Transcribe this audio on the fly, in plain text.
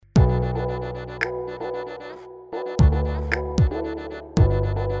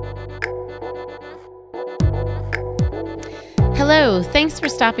Hello, thanks for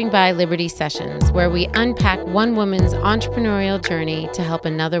stopping by Liberty Sessions, where we unpack one woman's entrepreneurial journey to help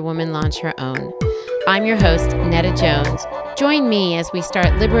another woman launch her own. I'm your host, Netta Jones. Join me as we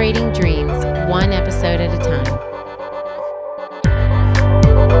start liberating dreams, one episode at a time.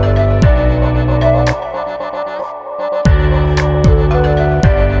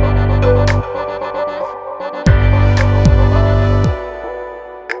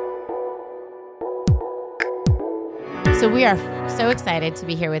 So we are so excited to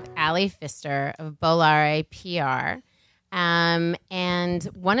be here with Ali Pfister of Bolare PR. And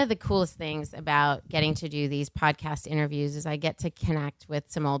one of the coolest things about getting to do these podcast interviews is I get to connect with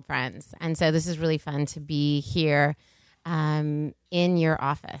some old friends. And so this is really fun to be here in your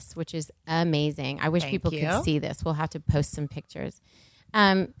office, which is amazing. I wish people could see this. We'll have to post some pictures.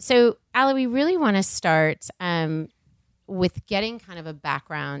 So Ali, we really want to start with getting kind of a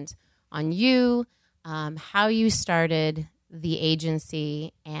background on you, how you started the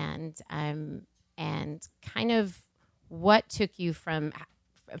agency, and kind of what took you from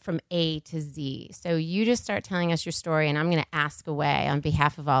A to Z. So you just start telling us your story, and I'm going to ask away on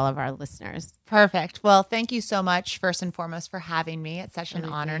behalf of all of our listeners. Perfect. Well, thank you so much, first and foremost, for having me. It's such an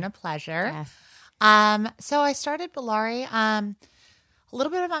honor and a pleasure. Yes. So I started Bolare. A little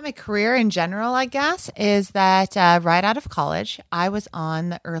bit about my career in general, I guess, is that right out of college, I was on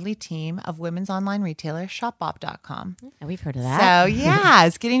the early team of women's online retailer ShopBop.com. We've heard of that. So, yeah, I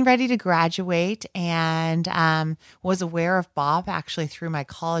was getting ready to graduate and was aware of Bob actually through my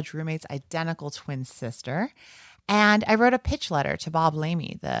college roommate's identical twin sister. And I wrote a pitch letter to Bob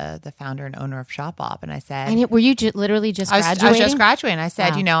Lamy, the founder and owner of ShopBop. And I said... And were you literally just graduating? I was just graduating. I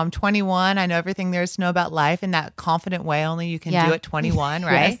said, Wow. I'm 21. I know everything there is to know about life in that confident way only you can do at 21,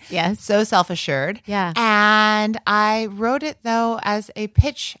 right? Yes. So self-assured. Yeah. And I wrote it, though, as a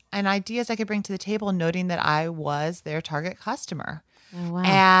pitch and ideas I could bring to the table, noting that I was their target customer. Oh, wow.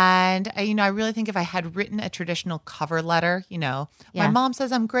 And, I really think if I had written a traditional cover letter, my mom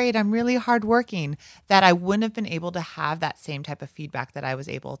says I'm great, I'm really hardworking, that I wouldn't have been able to have that same type of feedback that I was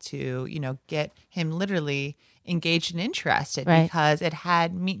able to, get him literally engaged and interested because it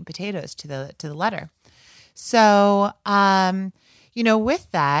had meat and potatoes to the letter. So,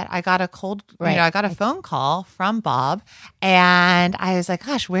 with that, I got I got a phone call from Bob, and I was like,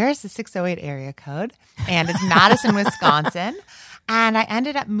 gosh, where is the 608 area code? And it's Madison, Wisconsin. And I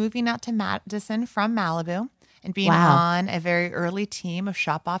ended up moving out to Madison from Malibu and being on a very early team of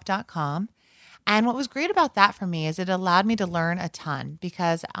ShopBop.com. And what was great about that for me is it allowed me to learn a ton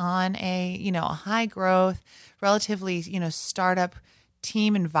because on a high growth, relatively, startup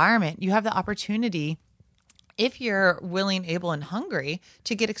team environment, you have the opportunity, if you're willing, able, and hungry,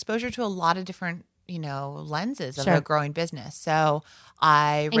 to get exposure to a lot of different lenses of a growing business. So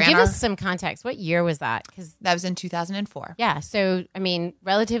give us some context. What year was that? Because that was in 2004. Yeah. So,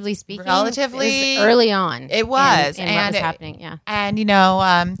 relatively speaking, it was early on. It was. And what was happening. Yeah. And,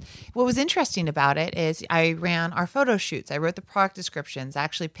 what was interesting about it is I ran our photo shoots. I wrote the product descriptions. I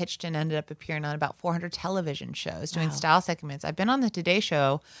actually pitched and ended up appearing on about 400 television shows, doing style segments. I've been on the Today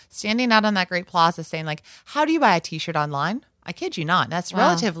Show, standing out on that great plaza saying, how do you buy a T-shirt online? I kid you not. That's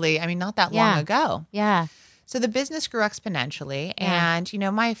relatively, not that long ago. Yeah. So the business grew exponentially. And,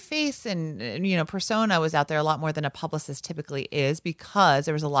 my face and, persona was out there a lot more than a publicist typically is because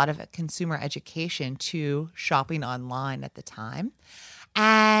there was a lot of consumer education to shopping online at the time.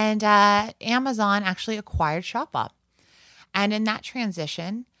 And Amazon actually acquired ShopBop. And in that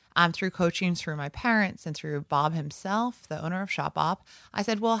transition, through coaching through my parents and through Bob himself, the owner of ShopBop, I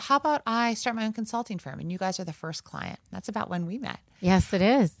said, well, how about I start my own consulting firm? And you guys are the first client. That's about when we met. Yes, it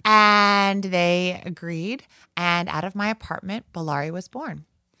is. And they agreed. And out of my apartment, Bolare was born.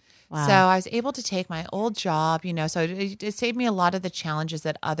 Wow. So I was able to take my old job, so it saved me a lot of the challenges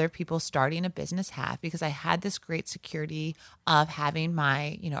that other people starting a business have because I had this great security of having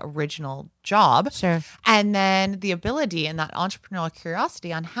my, original job. Sure. And then the ability and that entrepreneurial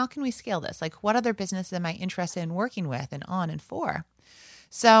curiosity on how can we scale this? What other businesses am I interested in working with and on and for?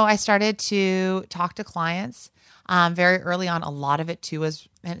 So I started to talk to clients very early on. A lot of it too was,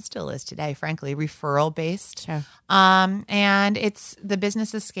 and it still is today, frankly, referral based. Sure. And the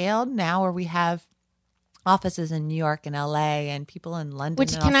business is scaled now where we have offices in New York and LA and people in London.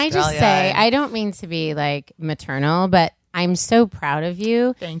 Which and can I just say, I don't mean to be maternal, but I'm so proud of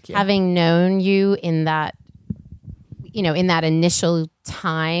you. Thank you. Having known you in that, in that initial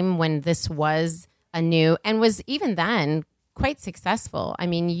time when this was a new and was even then quite successful.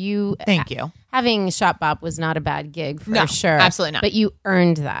 Thank you. Having ShopBop was not a bad gig for sure. Absolutely not. But you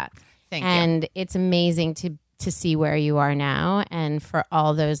earned that. Thank you. And it's amazing to see where you are now. And for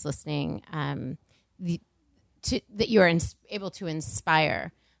all those listening, that you're able to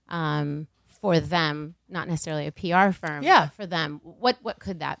inspire for them, not necessarily a PR firm, but for them, what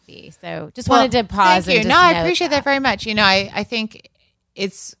could that be? So just wanted to pause. Thank you. And No, I appreciate that very much. I think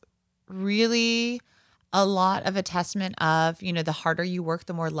it's really a lot of a testament of, the harder you work,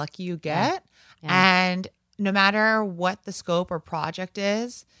 the more lucky you get. Yeah. And no matter what the scope or project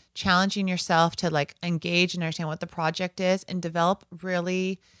is, challenging yourself to engage and understand what the project is and develop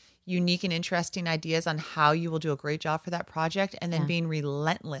really unique and interesting ideas on how you will do a great job for that project, and then being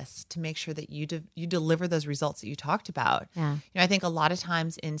relentless to make sure that you deliver those results that you talked about. Yeah. I think a lot of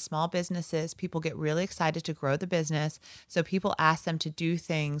times in small businesses, people get really excited to grow the business. So people ask them to do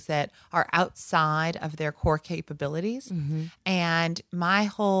things that are outside of their core capabilities. Mm-hmm. And my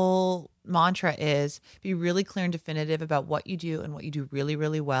whole mantra is be really clear and definitive about what you do and what you do really,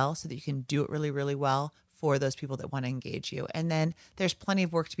 really well so that you can do it really, really well for those people that want to engage you. And then there's plenty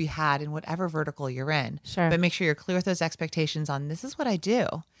of work to be had in whatever vertical you're in. Sure. But make sure you're clear with those expectations on this is what I do.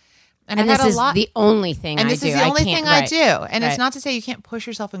 And this is the only thing I do. And this is the only thing I do. And it's not to say you can't push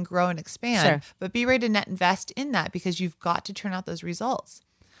yourself and grow and expand, but be ready to net invest in that because you've got to turn out those results.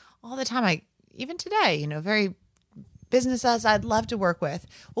 All the time, even today, very businesses I'd love to work with.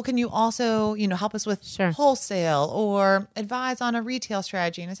 Well, can you also, help us with wholesale or advise on a retail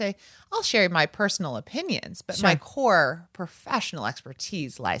strategy? And I say, I'll share my personal opinions, but my core professional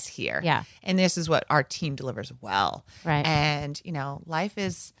expertise lies here. Yeah. And this is what our team delivers well. Right. And, life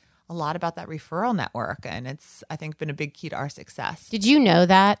is a lot about that referral network. And it's, I think, been a big key to our success. Did you know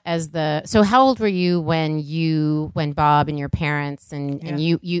that so how old were you when Bob and your parents and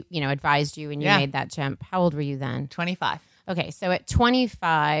you advised you and you made that jump? How old were you then? 25. Okay. So at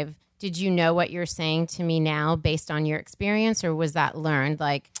 25, did you know what you're saying to me now based on your experience, or was that learned?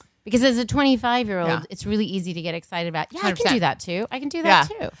 Because as a 25-year-old, it's really easy to get excited about, 100%. I can do that too. I can do that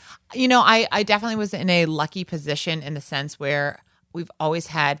too. I definitely was in a lucky position in the sense where we've always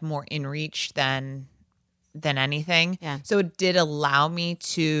had more in reach than anything. Yeah. So it did allow me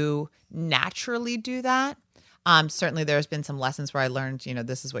to naturally do that. Certainly there's been some lessons where I learned,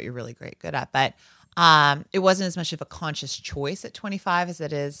 this is what you're really good at. But it wasn't as much of a conscious choice at 25 as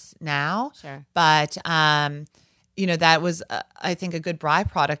it is now. Sure. But that was, I think, a good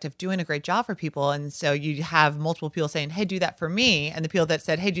byproduct of doing a great job for people. And so you have multiple people saying, hey, do that for me. And the people that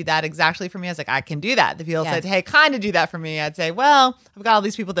said, hey, do that exactly for me, I was like, I can do that. The people said, hey, kind of do that for me. I'd say, well, I've got all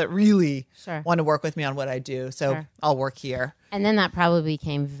these people that really want to work with me on what I do. So I'll work here. And then that probably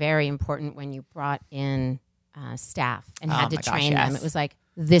became very important when you brought in staff and had to train them. It was like,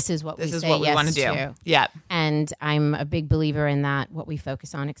 this is what we want to do. Yeah. And I'm a big believer in that. What we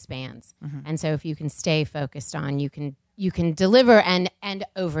focus on expands. Mm-hmm. And so if you can stay focused on, you can deliver and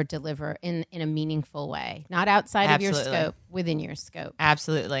over deliver in a meaningful way, not outside of your scope, within your scope.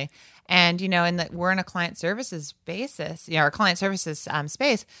 Absolutely. And, we're in a client services basis, our client services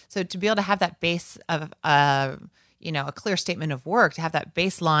space. So to be able to have that base of, a clear statement of work, to have that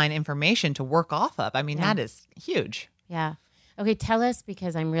baseline information to work off of, that is huge. Yeah. Okay, tell us,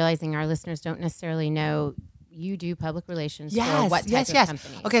 because I'm realizing our listeners don't necessarily know you do public relations for what type of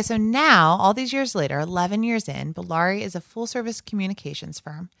company. Okay, so now, all these years later, 11 years in, Bollari is a full-service communications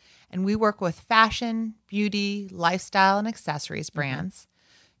firm, and we work with fashion, beauty, lifestyle, and accessories brands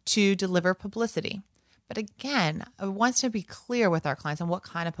to deliver publicity. But again, I want to be clear with our clients on what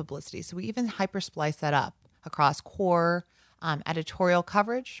kind of publicity. So we even hyper-splice that up across core editorial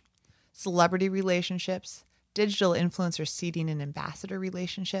coverage, celebrity relationships, digital influencer seeding and ambassador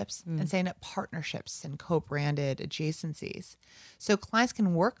relationships, and setting up partnerships and co-branded adjacencies. So clients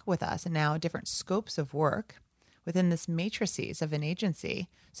can work with us in now different scopes of work within this matrices of an agency.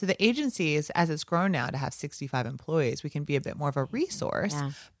 So the agency is, as it's grown now to have 65 employees, we can be a bit more of a resource,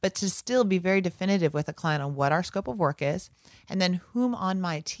 but to still be very definitive with a client on what our scope of work is, and then whom on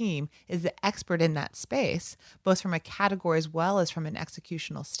my team is the expert in that space, both from a category as well as from an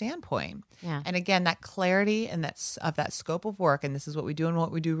executional standpoint. Yeah. And again, that clarity and that scope of work, and this is what we do and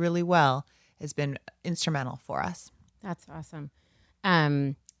what we do really well, has been instrumental for us. That's awesome.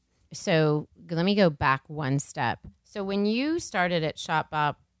 So let me go back one step. So when you started at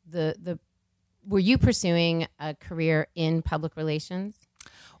Shopbop, were you pursuing a career in public relations?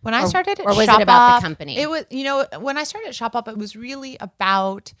 When I started at Shopbop, or was it about the company? It was, when I started at Shopbop, it was really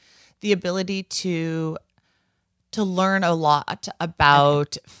about the ability to learn a lot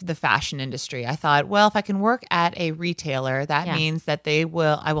about the fashion industry. I thought, well, if I can work at a retailer, that means that I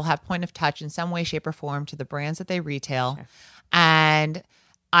will have point of touch in some way, shape, or form to the brands that they retail. Sure. And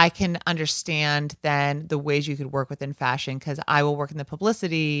I can understand then the ways you could work within fashion, because I will work in the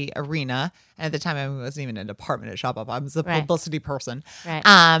publicity arena. And at the time, I wasn't even in a department at ShopUp. I was a publicity person.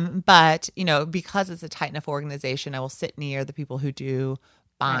 Right. But, because it's a tight enough organization, I will sit near the people who do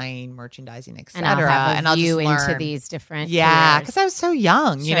buying, merchandising, et cetera. And I'll have and I'll view just learn into these different because I was so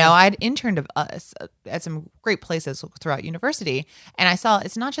young. Sure. I'd interned at some great places throughout university, and I saw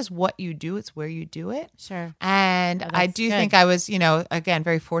it's not just what you do, it's where you do it. Sure. And I do think I was, again,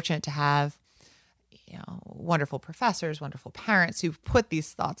 very fortunate to have, wonderful professors, wonderful parents who put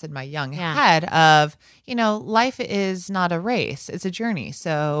these thoughts in my young head of, life is not a race, it's a journey.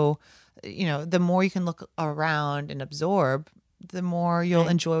 So, the more you can look around and absorb, the more you'll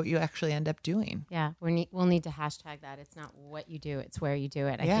enjoy what you actually end up doing. Yeah, we'll need to hashtag that. It's not what you do, it's where you do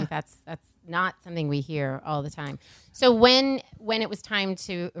it. I think that's not something we hear all the time. So when it was time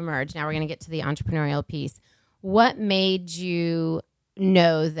to emerge, now we're going to get to the entrepreneurial piece. What made you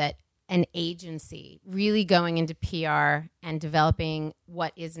know that an agency, really going into PR and developing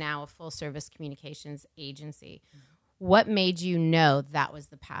what is now a full-service communications agency, what made you know that was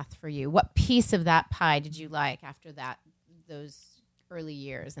the path for you? What piece of that pie did you like after those early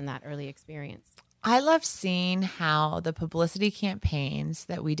years and that early experience? I love seeing how the publicity campaigns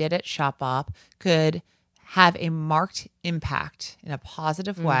that we did at ShopUp could have a marked impact in a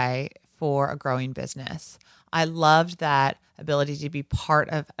positive way for a growing business. I loved that ability to be part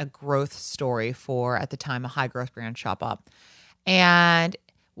of a growth story for, at the time, a high growth brand, ShopUp. And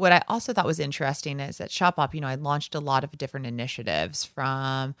what I also thought was interesting is that ShopUp, I launched a lot of different initiatives,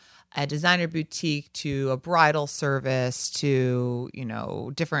 from a designer boutique to a bridal service to,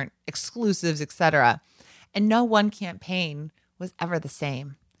 different exclusives, et cetera. And no one campaign was ever the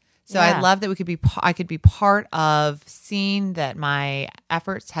same. So I love that I could be part of seeing that my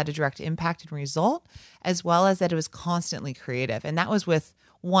efforts had a direct impact and result, as well as that it was constantly creative. And that was with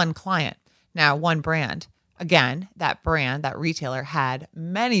one client. Now, one brand. Again, that brand, that retailer had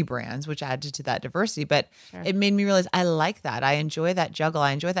many brands, which added to that diversity, but it made me realize I like that. I enjoy that juggle.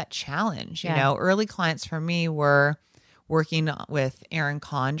 I enjoy that challenge. Early clients for me were working with Erin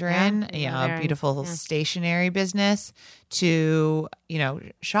Condren, a beautiful stationery business, to,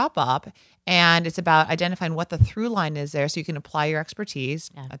 ShopUp. And it's about identifying what the through line is there so you can apply your expertise.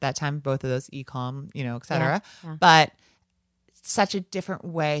 At that time, both of those e-com, et cetera. But such a different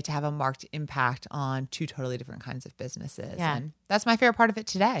way to have a marked impact on two totally different kinds of businesses. Yeah. And that's my favorite part of it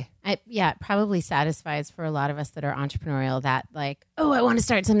today. It probably satisfies for a lot of us that are entrepreneurial that I want to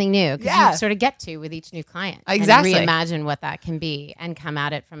start something new. Because you sort of get to with each new client. Exactly. And reimagine what that can be and come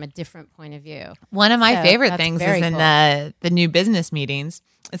at it from a different point of view. One of my favorite things is in the new business meetings.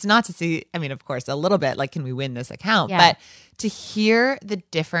 It's not to see, of course, a little bit can we win this account? But to hear the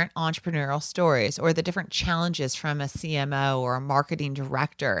different entrepreneurial stories or the different challenges from a CMO or a marketing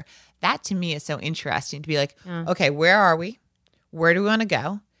director, that to me is so interesting to be okay, where are we? Where do we want to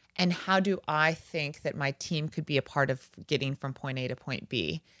go? And how do I think that my team could be a part of getting from point A to point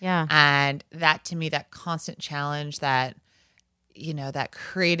B? Yeah. And that to me, that constant challenge, that, that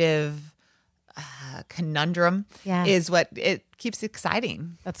creative conundrum is what it keeps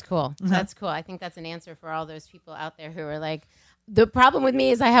exciting. That's cool. That's cool. I think that's an answer for all those people out there who are like, the problem with me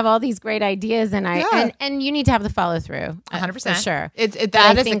is I have all these great ideas and and you need to have the follow through. 100%. For sure.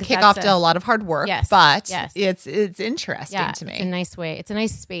 That is a kickoff to a lot of hard work, but it's interesting to me. It's a nice way. It's a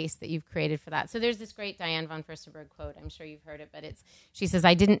nice space that you've created for that. So there's this great Diane von Furstenberg quote. I'm sure you've heard it, but she says,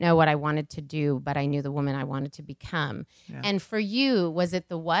 "I didn't know what I wanted to do, but I knew the woman I wanted to become." Yeah. And for you, was it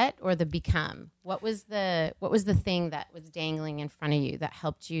the what or the become? What was the thing that was dangling in front of you that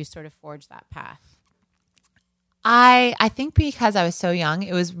helped you sort of forge that path? I think because I was so young,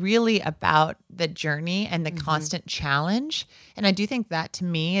 it was really about the journey and the constant challenge. And I do think that to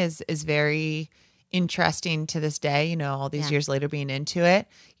me is very interesting to this day, all these years later being into it.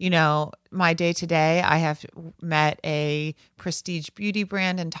 My day to day, I have met a prestige beauty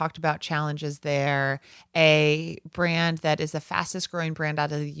brand and talked about challenges there, a brand that is the fastest growing brand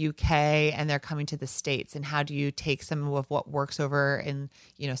out of the UK, and they're coming to the States. And how do you take some of what works over in,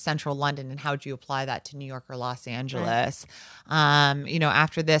 central London, and how do you apply that to New York or Los Angeles? Right.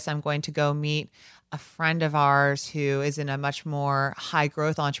 After this, I'm going to go meet a friend of ours who is in a much more high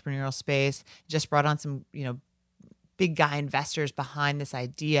growth entrepreneurial space, just brought on some, big guy investors behind this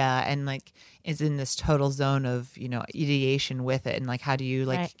idea, and is in this total zone of, ideation with it. And how do you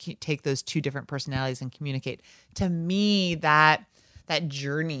take those two different personalities and communicate? To me, that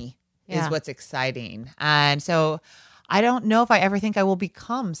journey is what's exciting. And so I don't know if I ever think I will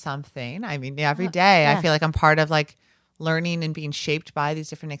become something. Every day I feel like I'm part of learning and being shaped by these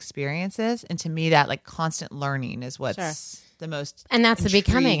different experiences. And to me, that constant learning is what's the most, and that's the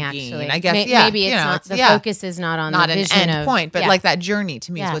becoming. intriguing. Actually, I guess maybe it's not the focus is not on not the an vision end of, point, but like that journey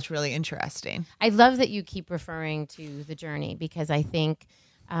to me is what's really interesting. I love that you keep referring to the journey, because I think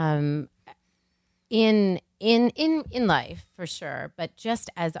in life, for sure, but just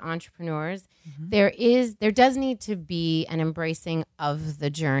as entrepreneurs, there does need to be an embracing of the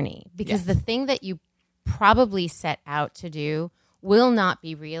journey, because the thing that you probably set out to do will not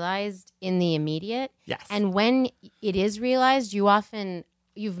be realized in the immediate. Yes. And when it is realized,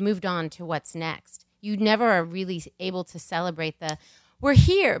 you've moved on to what's next. You never are really able to celebrate we're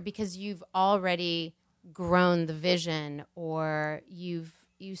here, because you've already grown the vision, or you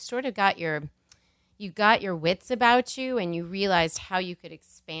sort of got your wits about you, and you realized how you could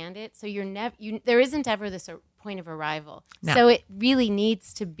expand it. So there isn't ever this point of arrival. No. So it really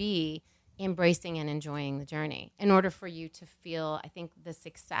needs to be embracing and enjoying the journey in order for you to feel, I think, the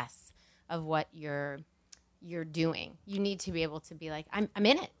success of what you're doing. You need to be able to be like, I'm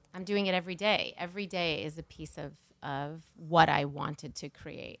in it. I'm doing it every day. Every day is a piece of what I wanted to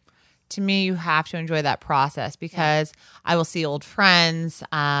create. To me, you have to enjoy that process, because I will see old friends.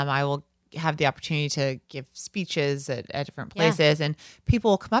 I will have the opportunity to give speeches at different places, and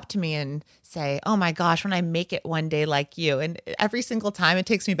people will come up to me and say, "Oh my gosh, when I make it one day like you." And every single time it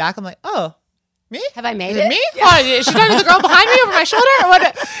takes me back. I'm like, "Oh, me? Have I made it? Me? Yeah. Oh, is she talking to the girl behind me over my shoulder? Or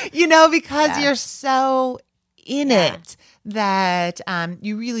what? Because you're so in it that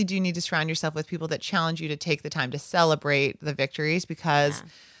you really do need to surround yourself with people that challenge you to take the time to celebrate the victories, because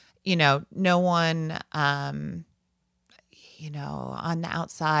no one on the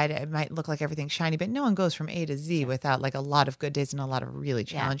outside, it might look like everything's shiny, but no one goes from A to Z without like a lot of good days and a lot of really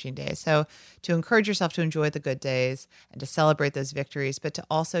challenging days. So to encourage yourself to enjoy the good days and to celebrate those victories, but to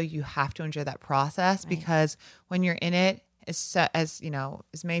also, you have to enjoy that process, because when you're in it, as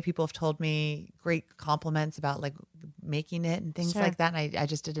many people have told me great compliments about like making it and things like that. And I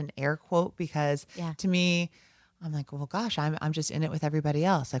just did an air quote, because to me, I'm like, well, gosh, I'm just in it with everybody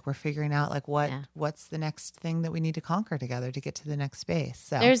else. Like, we're figuring out like what's the next thing that we need to conquer together to get to the next space.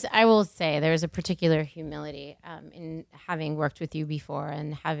 So I will say there's a particular humility in having worked with you before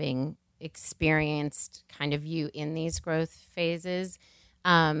and having experienced kind of you in these growth phases,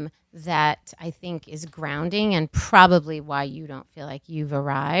 that I think is grounding, and probably why you don't feel like you've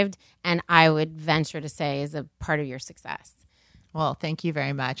arrived. And I would venture to say is a part of your success. Well, thank you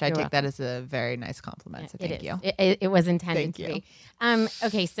very much. I take welcome. that as a very nice compliment. So thank you. It was intended to you. be.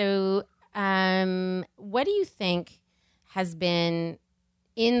 Okay, so what do you think has been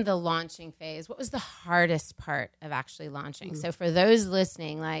in the launching phase? What was the hardest part of actually launching? So for those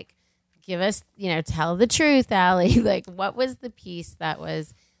listening, like, give us, tell the truth, Allie. Like, what was the piece it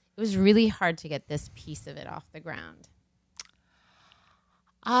was really hard to get this piece of it off the ground?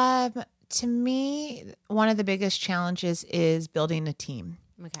 To me, one of the biggest challenges is building a team.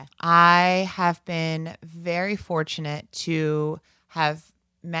 Okay. I have been very fortunate to have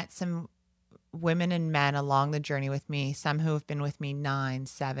met some women and men along the journey with me, some who have been with me 9,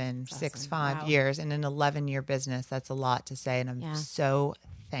 7, 6, 5 years, in an 11-year business. That's a lot to say, and I'm so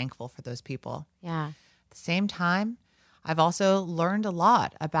thankful for those people. Yeah. At the same time, I've also learned a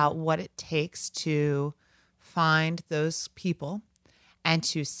lot about what it takes to find those people and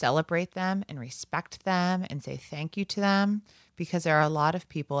to celebrate them and respect them and say thank you to them, because there are a lot of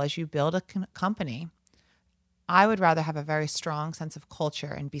people, as you build a company, I would rather have a very strong sense of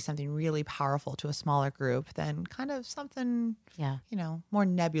culture and be something really powerful to a smaller group than kind of something, more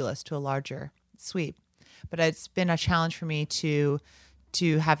nebulous to a larger sweep. But it's been a challenge for me to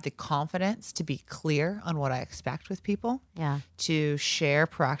have the confidence to be clear on what I expect with people, to share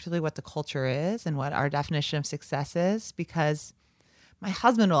proactively what the culture is and what our definition of success is, because my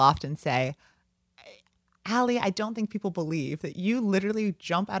husband will often say, Allie, I don't think people believe that you literally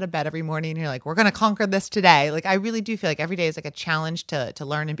jump out of bed every morning and you're like, we're going to conquer this today. Like, I really do feel like every day is like a challenge to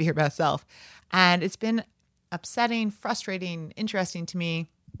learn and be your best self. And it's been upsetting, frustrating, interesting to me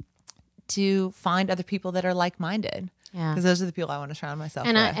to find other people that are like-minded. Yeah. Because those are the people I want to surround myself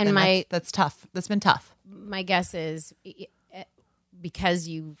with. That's tough. That's been tough. My guess is, because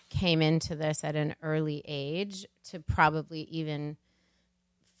you came into this at an early age, to probably even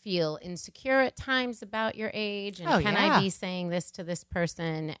feel insecure at times about your age, and I be saying this to this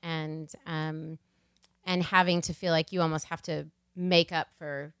person, and having to feel like you almost have to make up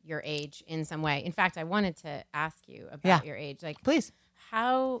for your age in some way. In fact, I wanted to ask you about your age. Like, please,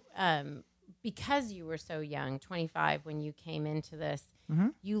 how, because you were so young, 25 when you came into this,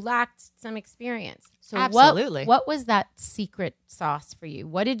 you lacked some experience. So absolutely, what was that secret sauce for you?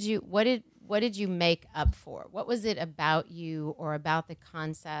 What did you make up for? What was it about you or about the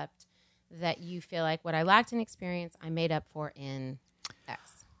concept that you feel like what I lacked in experience, I made up for in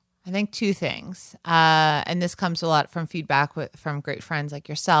X? I think two things. And this comes a lot from feedback from great friends like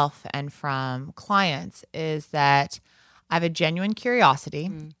yourself and from clients, is that I have a genuine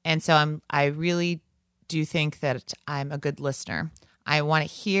curiosity. And so I really do think that I'm a good listener. I want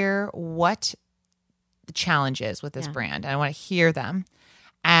to hear what the challenge is with this brand. And I want to hear them.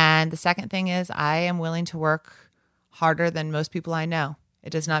 And the second thing is I am willing to work harder than most people I know. It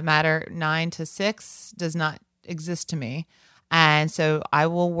does not matter. 9 to 6 does not exist to me. And so I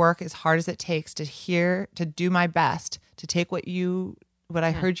will work as hard as it takes to do my best, to take what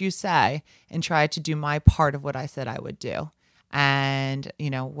I heard you say and try to do my part of what I said I would do. And,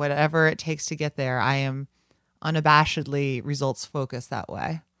 whatever it takes to get there, I am unabashedly results focused that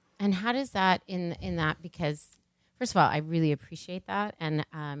way. And how does that in that, because first of all, I really appreciate that. And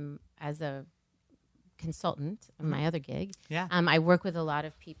as a consultant in my other gig, I work with a lot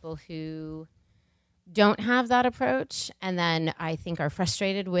of people who don't have that approach, and then I think are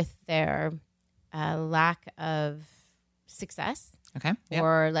frustrated with their lack of success. Okay. Yep.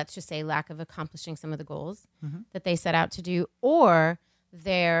 Or let's just say lack of accomplishing some of the goals that they set out to do, or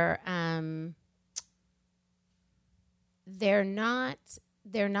they're not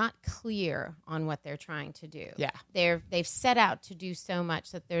clear on what they're trying to do. Yeah. They've set out to do so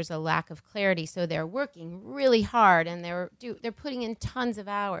much that there's a lack of clarity, so they're working really hard and they're putting in tons of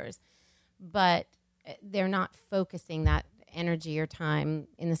hours, but they're not focusing that energy or time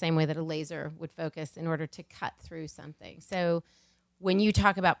in the same way that a laser would focus in order to cut through something. So when you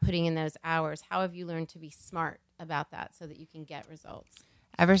talk about putting in those hours, how have you learned to be smart about that so that you can get results?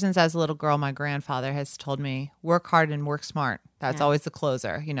 Ever since I was a little girl, my grandfather has told me, work hard and work smart. That's always the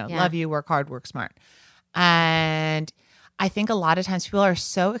closer. Love you, work hard, work smart. And I think a lot of times people are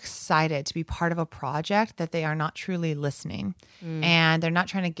so excited to be part of a project that they are not truly listening. And they're not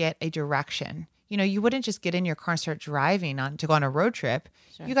trying to get a direction. You wouldn't just get in your car and start driving to go on a road trip.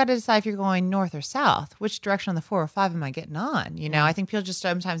 Sure. You got to decide if you're going north or south. Which direction on the 405 am I getting on? I think people just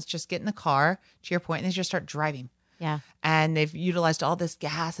sometimes just get in the car, to your point, and they just start driving. Yeah. And they've utilized all this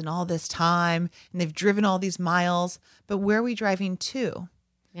gas and all this time, and they've driven all these miles. But where are we driving to?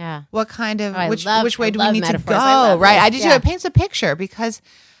 Yeah. What kind of, which way do we need metaphors. to go? Right. It paints a picture, because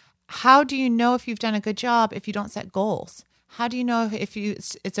how do you know if you've done a good job if you don't set goals? How do you know if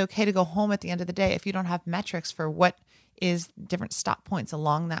it's okay to go home at the end of the day if you don't have metrics for what is different stop points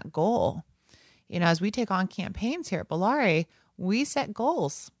along that goal? As we take on campaigns here at Bollare, we set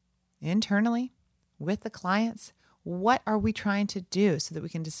goals internally with the clients. What are we trying to do so that we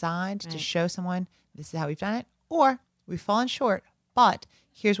can decide to show someone this is how we've done it, or we've fallen short, but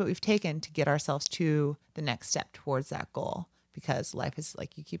here's what we've taken to get ourselves to the next step towards that goal. Because life is,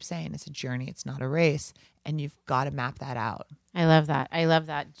 like you keep saying, it's a journey. It's not a race. And you've got to map that out. I love that.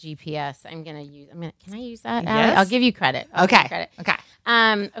 GPS. Can I use that? Yes. I'll give you credit. Okay. Okay.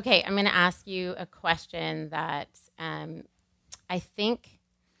 I'm going to ask you a question that I think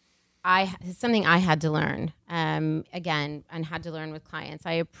it's something I had to learn, and had to learn with clients.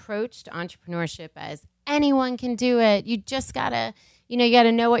 I approached entrepreneurship as anyone can do it. You just got to, you got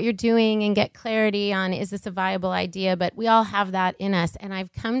to know what you're doing and get clarity on, is this a viable idea? But we all have that in us. And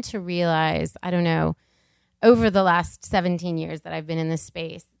I've come to realize, over the last 17 years that I've been in this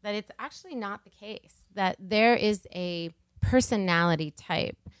space, that it's actually not the case, that there is a personality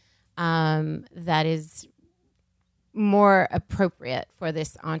type that is more appropriate for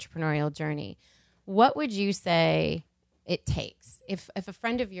this entrepreneurial journey. What would you say it takes? If a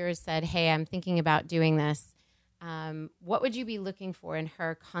friend of yours said, hey, I'm thinking about doing this, what would you be looking for in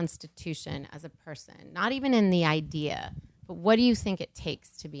her constitution as a person? Not even in the idea, but what do you think it takes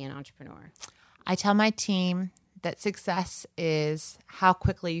to be an entrepreneur? I tell my team that success is how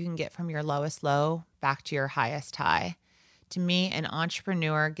quickly you can get from your lowest low back to your highest high. To me, an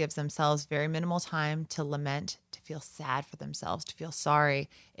entrepreneur gives themselves very minimal time to lament, to feel sad for themselves, to feel sorry.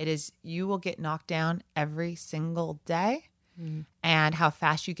 It is, you will get knocked down every single day, and how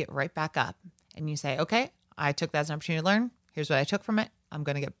fast you get right back up. And you say, okay, I took that as an opportunity to learn. Here's what I took from it. I'm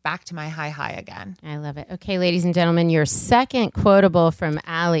going to get back to my high again. I love it. Okay, ladies and gentlemen, your second quotable from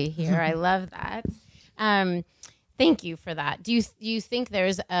Allie here. I love that. Thank you for that. Do you think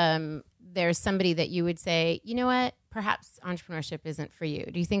there's somebody that you would say, you know what, perhaps entrepreneurship isn't for you?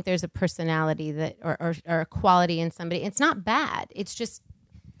 Do you think there's a personality that or a quality in somebody? It's not bad. It's just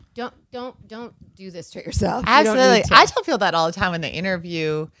don't do this to yourself. Absolutely. I tell people that all the time when they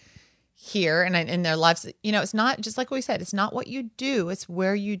interview here and in their lives. It's not just like we said, it's not what you do, it's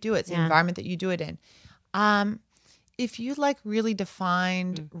where you do it. It's the environment that you do it in. If you like really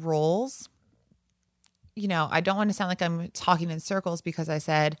defined roles, I don't want to sound like I'm talking in circles because I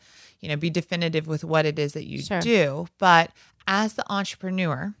said, be definitive with what it is that you do. But as the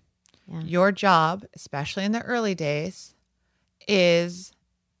entrepreneur, your job, especially in the early days, is,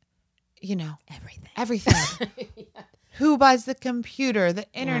 everything. Who buys the computer? The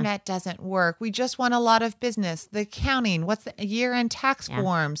internet doesn't work. We just want a lot of business. The accounting, what's the year-end tax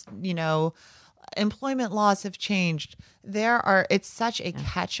forms? Employment laws have changed. It's such a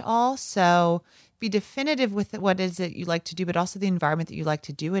catch-all. So be definitive with what it is that you like to do, but also the environment that you like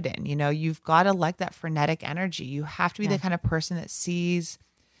to do it in. You've got to like that frenetic energy. You have to be the kind of person that sees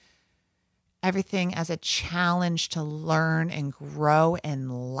everything as a challenge to learn and grow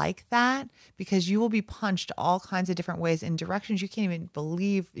and like that, because you will be punched all kinds of different ways in directions you can't even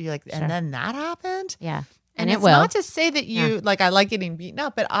believe. You're like, and then that happened? Yeah. And it it's will. not to say that I like getting beaten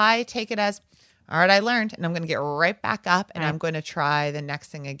up, but I take it as, all right, I learned, and I'm going to get right back up, and I'm going to try the next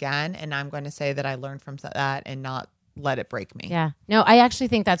thing again, and I'm going to say that I learned from that and not let it break me. Yeah. No, I actually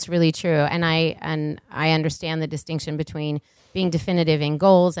think that's really true. And I understand the distinction between being definitive in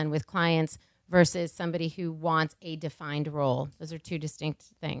goals and with clients versus somebody who wants a defined role. Those are two distinct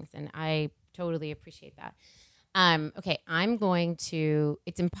things. And I totally appreciate that. Okay,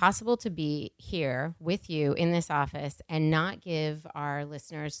 it's impossible to be here with you in this office and not give our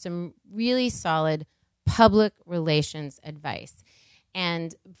listeners some really solid public relations advice.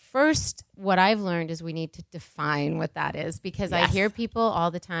 And first, what I've learned is we need to define what that is, because I hear people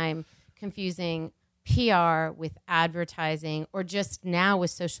all the time confusing PR with advertising, or just now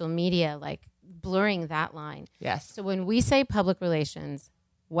with social media, like blurring that line. Yes. So when we say public relations,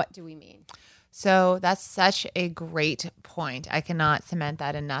 what do we mean? So that's such a great point. I cannot cement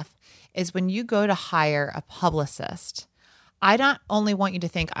that enough. Is when you go to hire a publicist, I not only want you to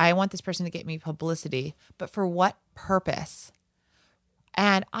think, I want this person to get me publicity, but for what purpose?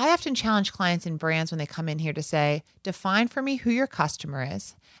 And I often challenge clients and brands when they come in here to say, define for me who your customer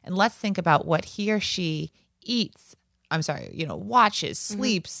is, and let's think about what he or she eats. Watches,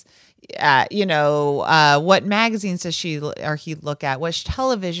 sleeps, what magazines does she or he look at, what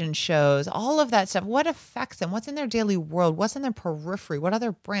television shows, all of that stuff. What affects them? What's in their daily world? What's in their periphery? What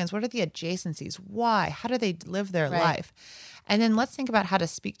other brands? What are the adjacencies? Why? How do they live their life? And then let's think about how to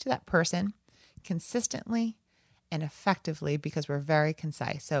speak to that person consistently and effectively, because we're very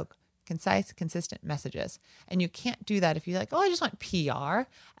concise. So concise, consistent messages. And you can't do that if you're like, I just want PR.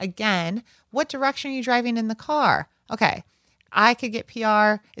 Again, what direction are you driving in the car? Okay, I could get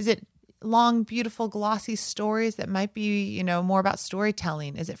PR. Is it long, beautiful, glossy stories that might be, more about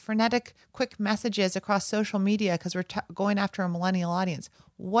storytelling? Is it frenetic, quick messages across social media because we're going after a millennial audience?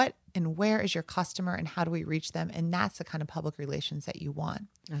 What and where is your customer, and how do we reach them? And that's the kind of public relations that you want.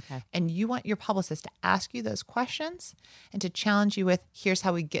 Okay. And you want your publicist to ask you those questions and to challenge you with, here's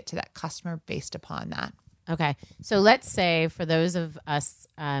how we get to that customer based upon that. Okay. So let's say for those of us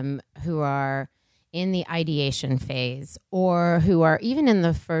who are in the ideation phase, or who are even in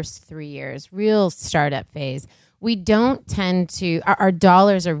the first 3 years, real startup phase, we don't tend to, our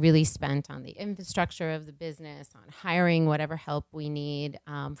dollars are really spent on the infrastructure of the business, on hiring whatever help we need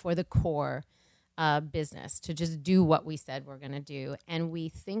for the core business to just do what we said we're going to do. And we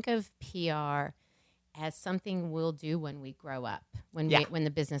think of PR as something we'll do when we grow up, when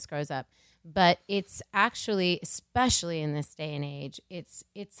the business grows up. But it's actually, especially in this day and age, it's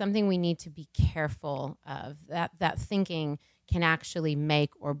something we need to be careful of. That thinking can actually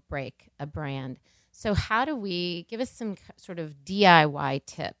make or break a brand. So how do we give us some sort of DIY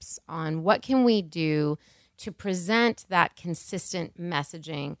tips on what can we do to present that consistent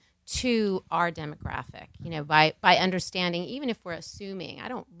messaging to our demographic, by understanding, even if we're assuming, I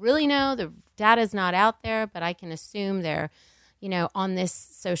don't really know, the data's not out there, but I can assume they're, on this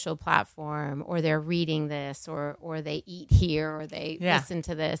social platform, or they're reading this, or they eat here, or they listen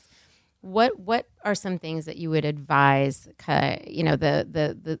to this. What are some things that you would advise,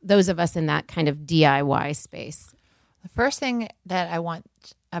 those of us in that kind of DIY space? The first thing that I want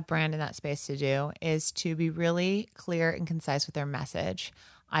a brand in that space to do is to be really clear and concise with their message.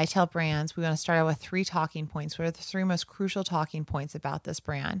 I tell brands we want to start out with 3 talking points. What are the 3 most crucial talking points about this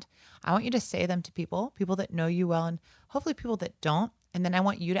brand? I want you to say them to people that know you well, and hopefully people that don't. And then I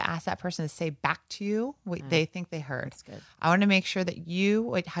want you to ask that person to say back to you what they think they heard. That's good. I want to make sure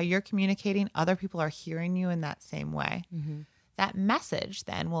that how you're communicating, other people are hearing you in that same way. Mm-hmm. That message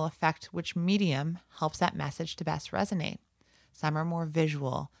then will affect which medium helps that message to best resonate. Some are more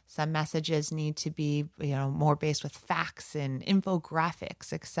visual. Some messages need to be, more based with facts and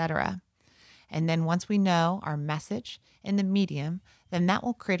infographics, etc. And then once we know our message and the medium, then that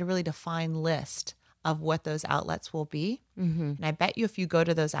will create a really defined list of what those outlets will be. And I bet you if you go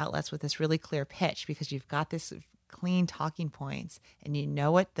to those outlets with this really clear pitch, because you've got this clean talking points and you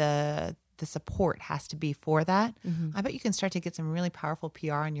know what the support has to be for that, I bet you can start to get some really powerful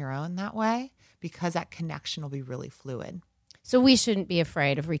PR on your own that way, because that connection will be really fluid. So we shouldn't be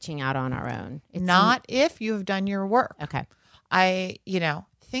afraid of reaching out on our own. Not if you have done your work. Okay.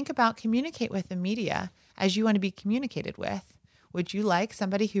 Think about communicate with the media as you want to be communicated with. Would you like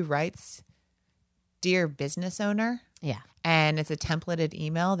somebody who writes, "Dear business owner"? Yeah. And it's a templated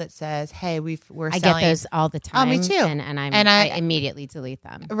email that says, "Hey, we're selling." I get those all the time. Oh, me too. And I immediately delete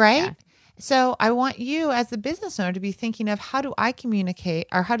them. Right? Yeah. So I want you as the business owner to be thinking of, how do I communicate,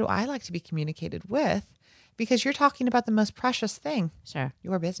 or how do I like to be communicated with? Because you're talking about the most precious thing. Sure.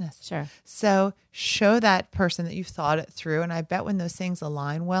 Your business. Sure. So show that person that you've thought it through. And I bet when those things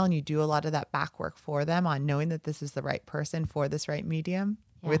align well and you do a lot of that back work for them on knowing that this is the right person for this right medium,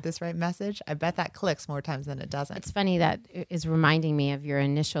 with this right message, I bet that clicks more times than it doesn't. It's funny, that is reminding me of your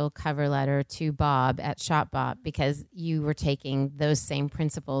initial cover letter to Bob at ShopBop, because you were taking those same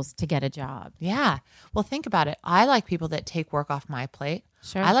principles to get a job. Yeah. Well, think about it. I like people that take work off my plate.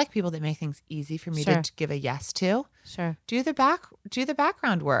 Sure. I like people that make things easy for me to give a yes to. Sure. Do the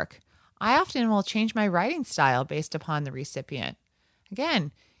background work. I often will change my writing style based upon the recipient.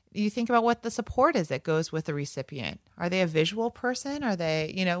 Again, you think about what the support is that goes with the recipient. Are they a visual person? Are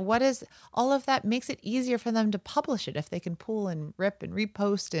they, what is all of that makes it easier for them to publish it if they can pull and rip and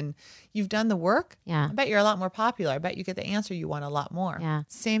repost and you've done the work? Yeah. I bet you're a lot more popular. I bet you get the answer you want a lot more. Yeah.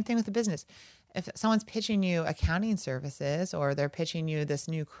 Same thing with the business. If someone's pitching you accounting services or they're pitching you this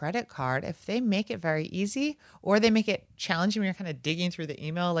new credit card, if they make it very easy or they make it challenging when you're kind of digging through the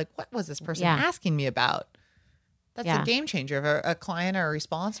email, like, what was this person asking me about? That's a game changer of a client or a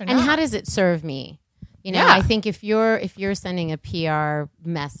response or not. And how does it serve me? I think if you're sending a PR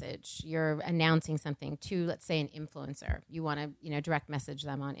message, you're announcing something to, let's say, an influencer, you want to, direct message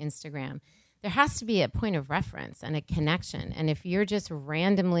them on Instagram. There has to be a point of reference and a connection. And if you're just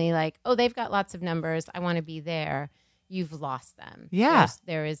randomly like, oh, they've got lots of numbers, I want to be there, you've lost them. Yeah.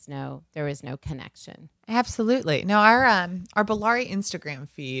 There is no connection. Absolutely. No, our Bollari Instagram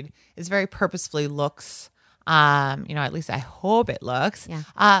feed is very purposefully looks, at least I hope it looks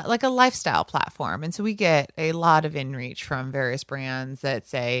like a lifestyle platform. And so we get a lot of in-reach from various brands that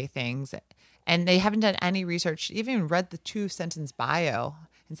say things, and they haven't done any research, even read the 2-sentence bio.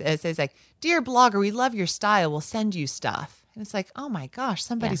 It says like, "Dear blogger, we love your style. We'll send you stuff." And it's like, oh my gosh,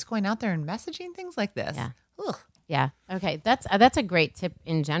 somebody's going out there and messaging things like this. Yeah. Ugh. Yeah. Okay. That's a great tip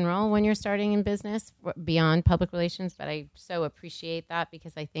in general when you're starting in business beyond public relations. But I so appreciate that,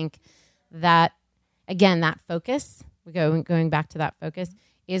 because I think that, again, that focus, going back to that focus,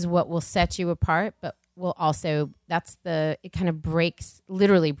 is what will set you apart, but will also, it kind of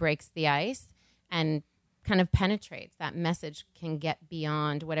literally breaks the ice and kind of penetrates. That message can get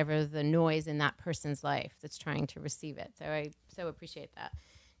beyond whatever the noise in that person's life that's trying to receive it. So I so appreciate that.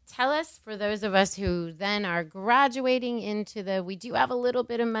 Tell us, for those of us who then are graduating into we do have a little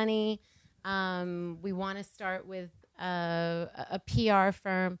bit of money, we want to start with a PR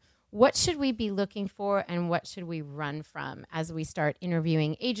firm. What should we be looking for, and what should we run from as we start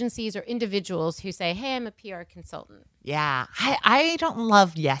interviewing agencies or individuals who say, "Hey, I'm a PR consultant"? Yeah. I don't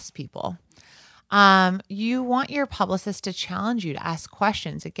love yes people. You want your publicist to challenge you, to ask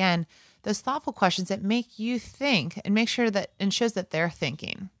questions. Again, those thoughtful questions that make you think and make sure that and shows that they're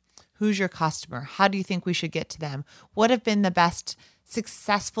thinking. Who's your customer? How do you think we should get to them? What have been the best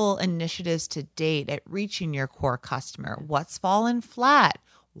successful initiatives to date at reaching your core customer? What's fallen flat?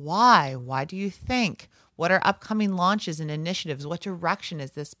 Why? Why do you think? What are upcoming launches and initiatives? What direction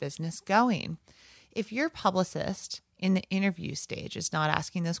is this business going? If your publicist in the interview stage is not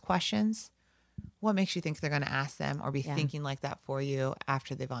asking those questions, what makes you think they're going to ask them or be thinking like that for you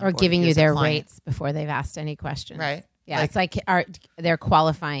after they've onboarded or giving you their rates before they've asked any questions? Right. Yeah, it's like they're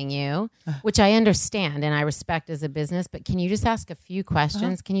qualifying you, which I understand and I respect as a business, but can you just ask a few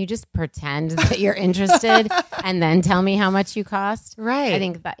questions? Can you just pretend that you're interested and then tell me how much you cost? Right. I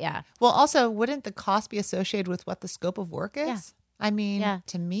think that, yeah. Well, also, wouldn't the cost be associated with what the scope of work is? Yeah. I mean,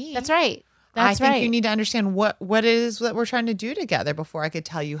 to me. That's right. I think you need to understand what it is that we're trying to do together before I could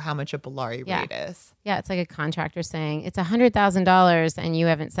tell you how much a Bollari rate is. Yeah, it's like a contractor saying it's $100,000 and you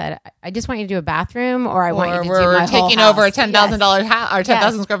haven't said, "I just want you to do a bathroom," or "I want you to do my whole house." We're taking over a $10,000 house or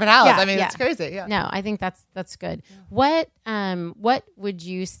 10,000 square foot house. Yeah, I mean, it's crazy. Yeah. No, I think that's good. Yeah. What would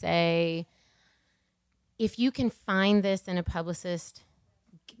you say if you can find this in a publicist?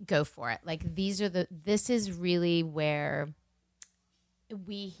 Go for it. Like this is really where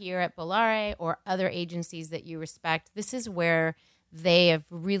we here at Bollari or other agencies that you respect, this is where they have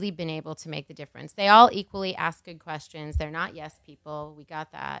really been able to make the difference. They all equally ask good questions. They're not yes people. We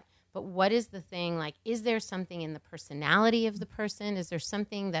got that. But what is the thing? Like, is there something in the personality of the person? Is there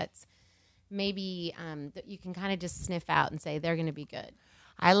something that's maybe that you can kind of just sniff out and say they're going to be good?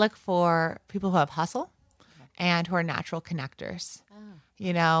 I look for people who have hustle and who are natural connectors. Oh.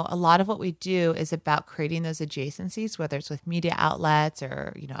 You know, a lot of what we do is about creating those adjacencies, whether it's with media outlets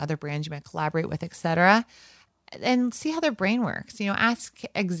or, you know, other brands you might collaborate with, et cetera, and see how their brain works. You know, ask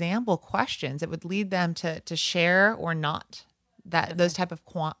example questions that would lead them to share or not those type of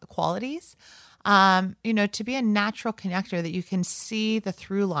qualities. You know, to be a natural connector that you can see the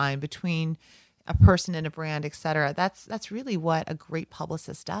through line between a person and a brand, et cetera. That's really what a great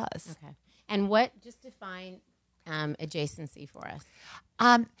publicist does. Okay. And just define adjacency for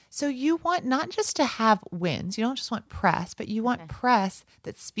us. So you want not just to have wins. You don't just want press, but you want press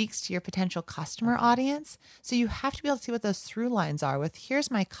that speaks to your potential customer audience. So you have to be able to see what those through lines are with, here's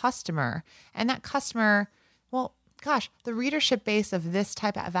my customer. And that customer, well, gosh, the readership base of this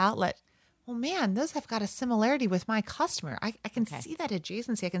type of outlet, well, man, those have got a similarity with my customer. I can see that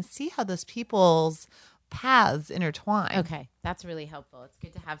adjacency. I can see how those people's paths intertwine. Okay, that's really helpful. It's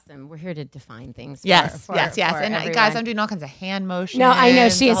good to have we're here to define things. Yes. And everyone. Guys, I'm doing all kinds of hand motions. No, I know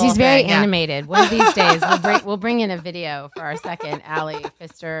she is. She's very animated. One of these days, we'll bring in a video for our second Ali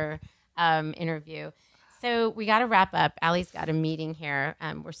Pfister interview. So we got to wrap up. Ali's got a meeting here.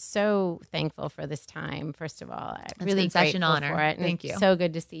 We're so thankful for this time. First of all, it's really such an honor. For it. Thank you. So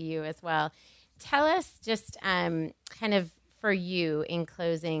good to see you as well. Tell us just kind of for you in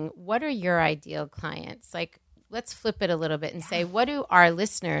closing, what are your ideal clients? Like, let's flip it a little bit and say, what do our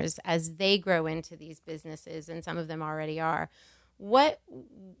listeners, as they grow into these businesses, and some of them already are, what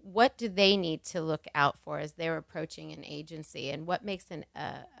do they need to look out for as they're approaching an agency, and what makes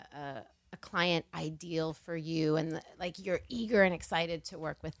a client ideal for you, and like you're eager and excited to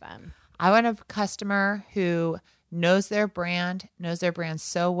work with them? I want a customer who knows their brand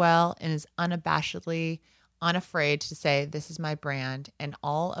so well and is unabashedly unafraid to say, this is my brand, and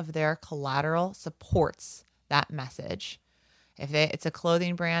all of their collateral supports that message. If it's a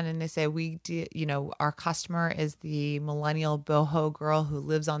clothing brand and they say, our customer is the millennial boho girl who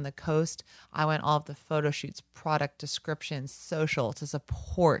lives on the coast, I want all of the photo shoots, product descriptions, social to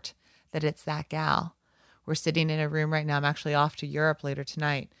support that it's that gal. We're sitting in a room right now. I'm actually off to Europe later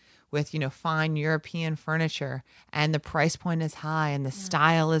tonight with, fine European furniture, and the price point is high and the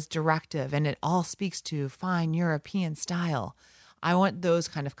style is directive, and it all speaks to fine European style. I want those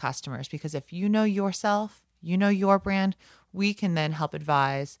kind of customers, because if you know yourself, you know your brand, we can then help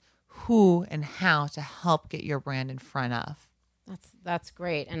advise who and how to help get your brand in front of. That's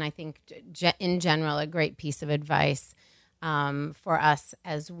great. And I think in general, a great piece of advice for us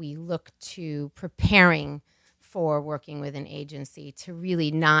as we look to preparing for working with an agency, to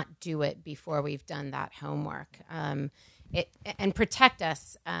really not do it before we've done that homework, and protect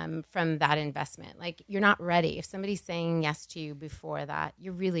us from that investment. Like, you're not ready. If somebody's saying yes to you before that,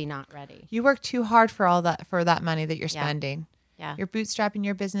 you're really not ready. You work too hard for that money that you're spending. Yeah. You're bootstrapping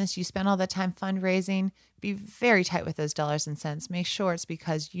your business. You spend all the time fundraising. Be very tight with those dollars and cents. Make sure it's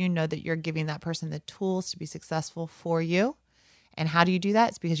because you know that you're giving that person the tools to be successful for you. And how do you do that?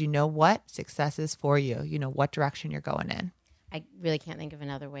 It's because you know what success is for you. You know what direction you're going in. I really can't think of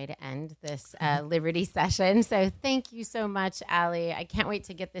another way to end this Liberty session. So thank you so much, Ali. I can't wait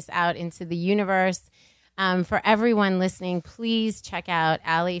to get this out into the universe. For everyone listening, please check out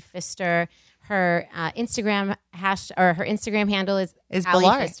Ali Pfister. Her Instagram her Instagram handle is Ali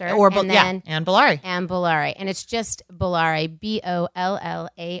Bollari. Pfister, and Bollari. And Bollari. And it's just Bollari, Bollare.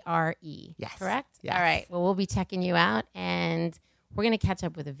 Yes. Correct? Yes. All right. Well, we'll be checking you out, and we're going to catch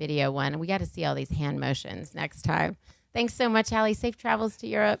up with a video one. We got to see all these hand motions next time. Thanks so much, Ali. Safe travels to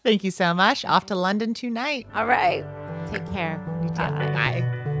Europe. Thank you so much. Off to London tonight. All right. Take care. You too.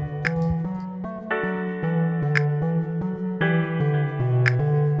 Bye.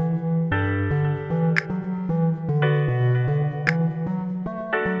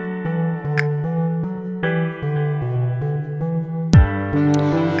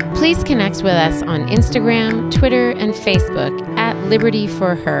 Please connect with us on Instagram, Twitter, and Facebook at Liberty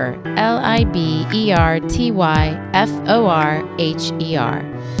for Her,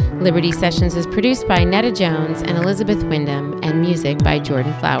 LibertyForHer. Liberty Sessions is produced by Netta Jones and Elizabeth Wyndham, and music by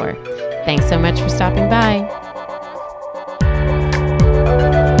Jordan Flower. Thanks so much for stopping by.